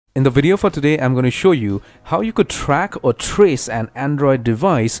In the video for today, I'm going to show you how you could track or trace an Android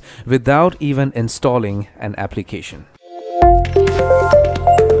device without even installing an application.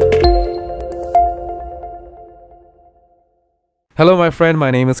 Hello my friend,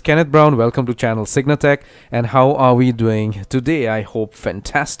 my name is Kenneth Brown. Welcome to channel CygnaTech. And how are we doing today? I hope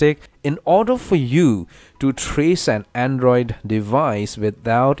fantastic. In order for you to trace an Android device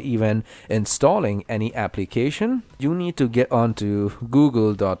without even installing any application, you need to get onto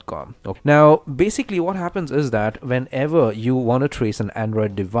google.com. Okay. Now, basically what happens is that whenever you want to trace an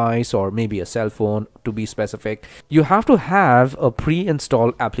Android device or maybe a cell phone to be specific, you have to have a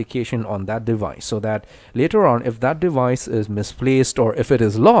pre-installed application on that device so that later on, if that device is misplaced or if it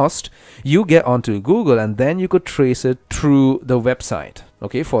is lost, you get onto Google and then you could trace it through the website.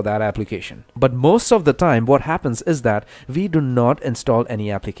 Okay, for that application. But most of the time what happens is that we do not install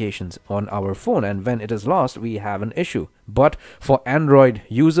any applications on our phone, and when it is lost we have an issue. But for Android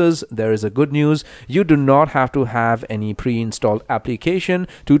users, there is a good news. You do not have to have any pre-installed application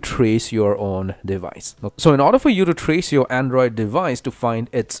to trace your own device. So in order for you to trace your Android device to find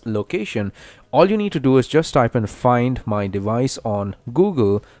its location, all you need to do is just type in find my device on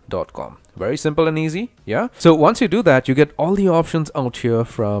google.com. Very simple and easy, yeah? So once you do that, you get all the options out here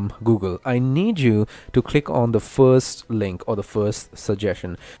from Google. I need you to click on the first link or the first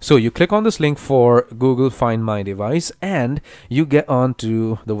suggestion. So you click on this link for Google Find My Device and you get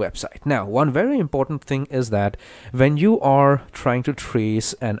onto the website. Now, one very important thing is that when you are trying to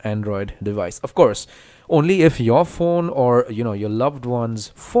trace an Android device, of course, only if your phone or your loved one's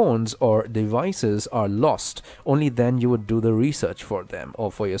phones or devices are lost, only then you would do the research for them or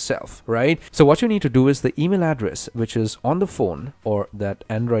for yourself, right? So what you need to do is the email address which is on the phone or that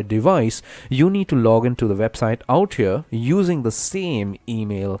Android device, you need to log into the website out here using the same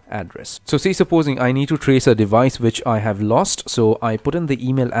email address. So say supposing I need to trace a device which I have lost, so I put in the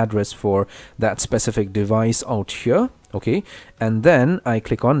email address for that specific device out here. Okay, and then I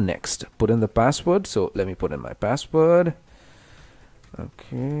click on next, put in the password. So let me put in my password.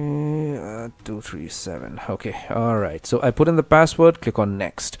 Okay, 237. Okay, all right, so I put in the password, click on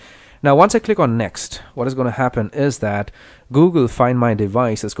next. Now once I click on next, what is going to happen is that Google Find My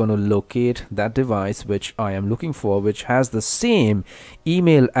Device is going to locate that device which I am looking for, which has the same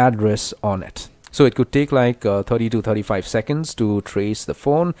email address on it. So it could take like 30 to 35 seconds to trace the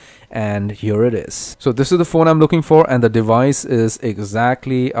phone, and here it is. So this is the phone I'm looking for and the device is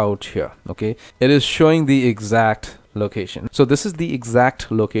exactly out here. Okay, it is showing the exact location. So this is the exact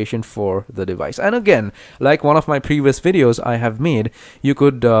location for the device. And again, like one of my previous videos I have made, you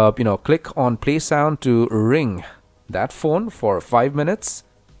could click on play sound to ring that phone for 5 minutes.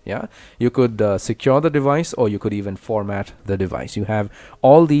 Yeah, you could secure the device, or you could even format the device. You have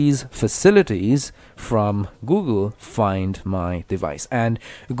all these facilities from Google Find My Device, and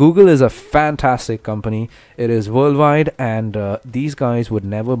Google is a fantastic company. It is worldwide, and these guys would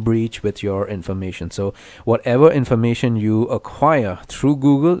never breach with your information. So whatever information you acquire through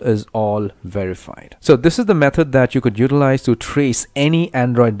Google is all verified. So this is the method that you could utilize to trace any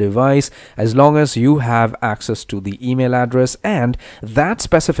Android device as long as you have access to the email address and that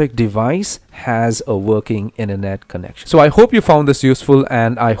specific device has a working internet connection. So I hope you found this useful,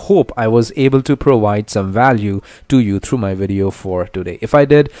 and I hope I was able to provide some value to you through my video for today. If I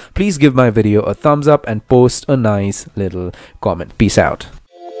did, please give my video a thumbs up and post a nice little comment. Peace out.